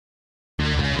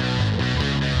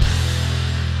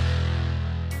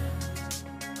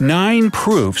9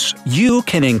 proofs you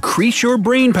can increase your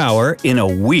brain power in a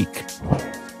week.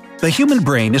 The human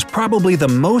brain is probably the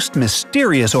most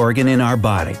mysterious organ in our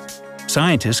body.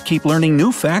 Scientists keep learning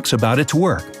new facts about its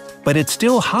work, but it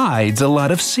still hides a lot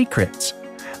of secrets.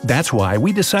 That's why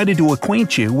we decided to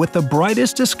acquaint you with the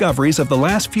brightest discoveries of the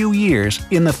last few years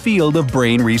in the field of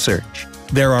brain research.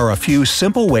 There are a few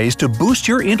simple ways to boost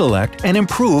your intellect and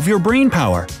improve your brain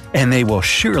power, and they will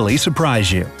surely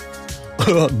surprise you.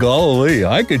 Golly,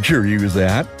 I could sure use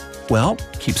that. Well,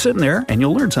 keep sitting there and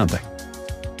you'll learn something.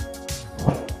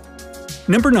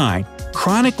 Number 9.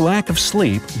 Chronic lack of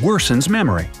sleep worsens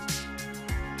memory.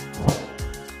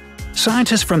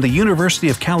 Scientists from the University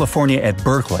of California at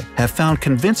Berkeley have found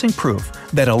convincing proof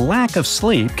that a lack of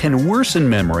sleep can worsen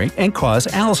memory and cause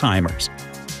Alzheimer's.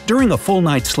 During a full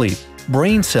night's sleep,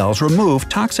 brain cells remove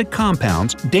toxic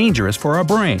compounds dangerous for our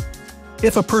brain.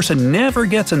 If a person never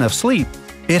gets enough sleep,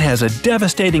 it has a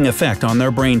devastating effect on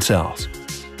their brain cells.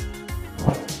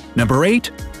 Number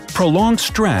 8. Prolonged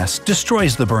stress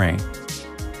destroys the brain.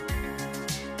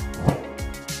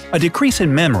 A decrease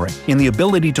in memory, in the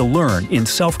ability to learn, in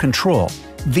self-control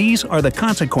 – these are the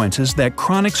consequences that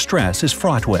chronic stress is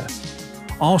fraught with.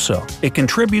 Also, it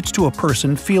contributes to a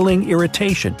person feeling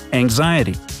irritation,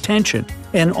 anxiety, tension,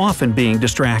 and often being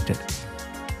distracted.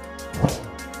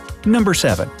 Number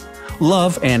 7.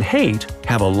 Love and hate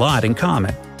have a lot in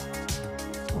common.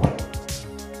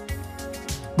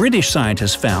 British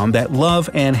scientists found that love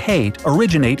and hate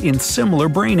originate in similar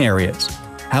brain areas.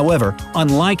 However,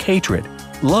 unlike hatred,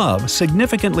 love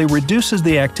significantly reduces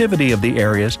the activity of the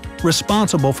areas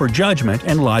responsible for judgment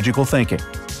and logical thinking.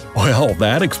 Well,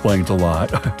 that explains a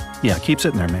lot. Yeah, keep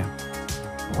sitting there, man.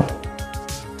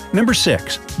 Number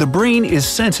 6. The brain is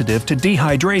sensitive to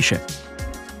dehydration.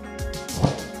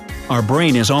 Our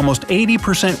brain is almost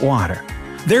 80% water.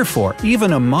 Therefore,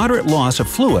 even a moderate loss of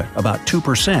fluid, about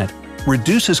 2%,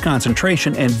 reduces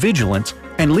concentration and vigilance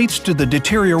and leads to the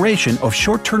deterioration of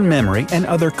short-term memory and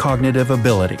other cognitive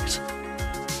abilities.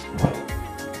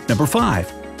 Number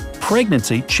 5.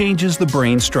 Pregnancy changes the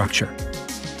brain structure.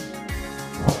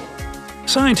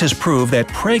 Scientists prove that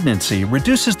pregnancy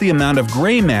reduces the amount of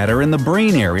gray matter in the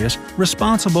brain areas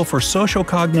responsible for social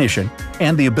cognition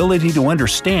and the ability to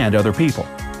understand other people.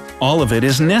 All of it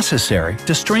is necessary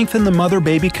to strengthen the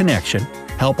mother-baby connection,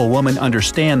 help a woman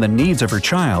understand the needs of her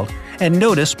child, and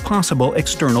notice possible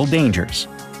external dangers.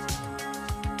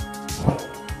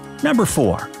 Number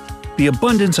 4. The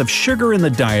abundance of sugar in the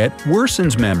diet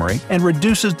worsens memory and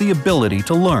reduces the ability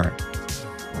to learn.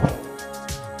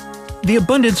 The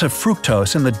abundance of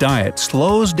fructose in the diet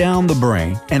slows down the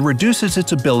brain and reduces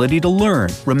its ability to learn,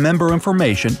 remember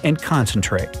information, and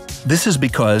concentrate. This is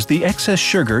because the excess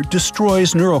sugar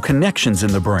destroys neural connections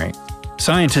in the brain.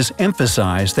 Scientists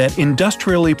emphasize that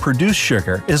industrially produced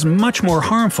sugar is much more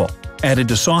harmful, added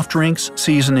to soft drinks,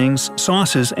 seasonings,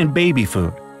 sauces, and baby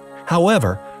food.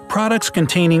 However, products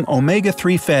containing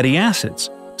omega-3 fatty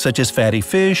acids, such as fatty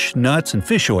fish, nuts, and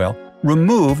fish oil,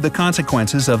 remove the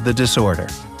consequences of the disorder.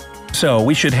 So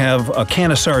we should have a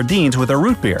can of sardines with a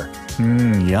root beer.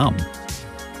 Yum.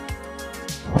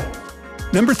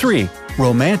 Number 3.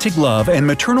 Romantic love and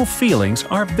maternal feelings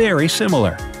are very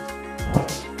similar.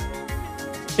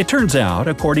 It turns out,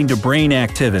 according to brain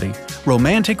activity,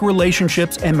 romantic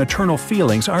relationships and maternal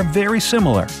feelings are very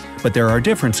similar, but there are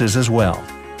differences as well.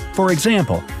 For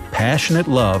example, passionate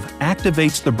love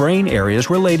activates the brain areas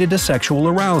related to sexual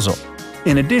arousal.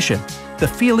 In addition, the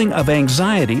feeling of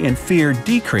anxiety and fear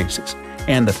decreases,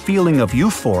 and the feeling of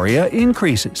euphoria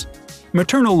increases.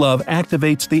 Maternal love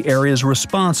activates the areas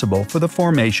responsible for the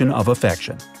formation of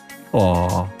affection.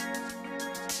 Aww.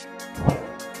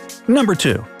 Number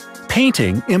 2.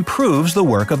 Painting improves the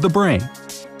work of the brain.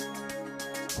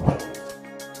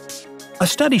 A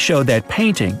study showed that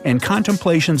painting and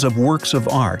contemplations of works of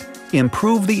art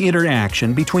improve the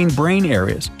interaction between brain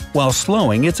areas while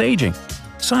slowing its aging.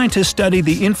 Scientists studied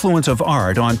the influence of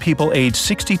art on people aged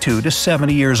 62 to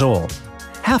 70 years old.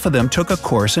 Half of them took a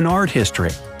course in art history,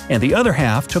 and the other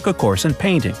half took a course in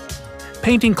painting.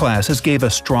 Painting classes gave a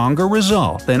stronger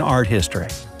result than art history.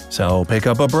 So pick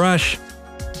up a brush.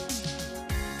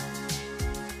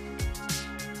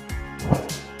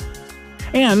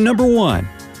 And number 1.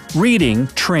 Reading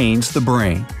trains the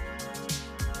brain.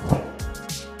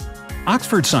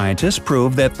 Oxford scientists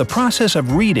proved that the process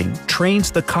of reading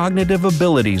trains the cognitive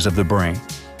abilities of the brain.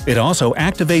 It also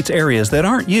activates areas that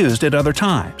aren't used at other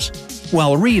times.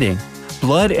 While reading,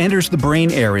 blood enters the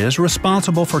brain areas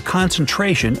responsible for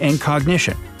concentration and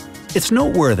cognition. It's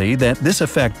noteworthy that this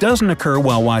effect doesn't occur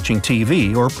while watching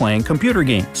TV or playing computer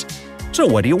games. So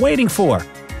what are you waiting for?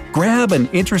 Grab an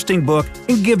interesting book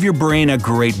and give your brain a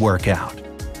great workout.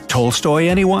 Tolstoy,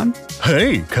 anyone?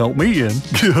 Hey, count me in.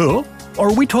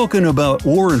 Are we talking about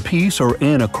War and Peace or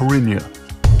Anna Karenina?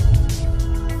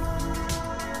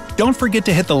 Don't forget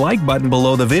to hit the like button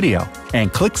below the video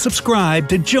and click subscribe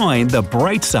to join the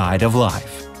bright side of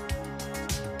life.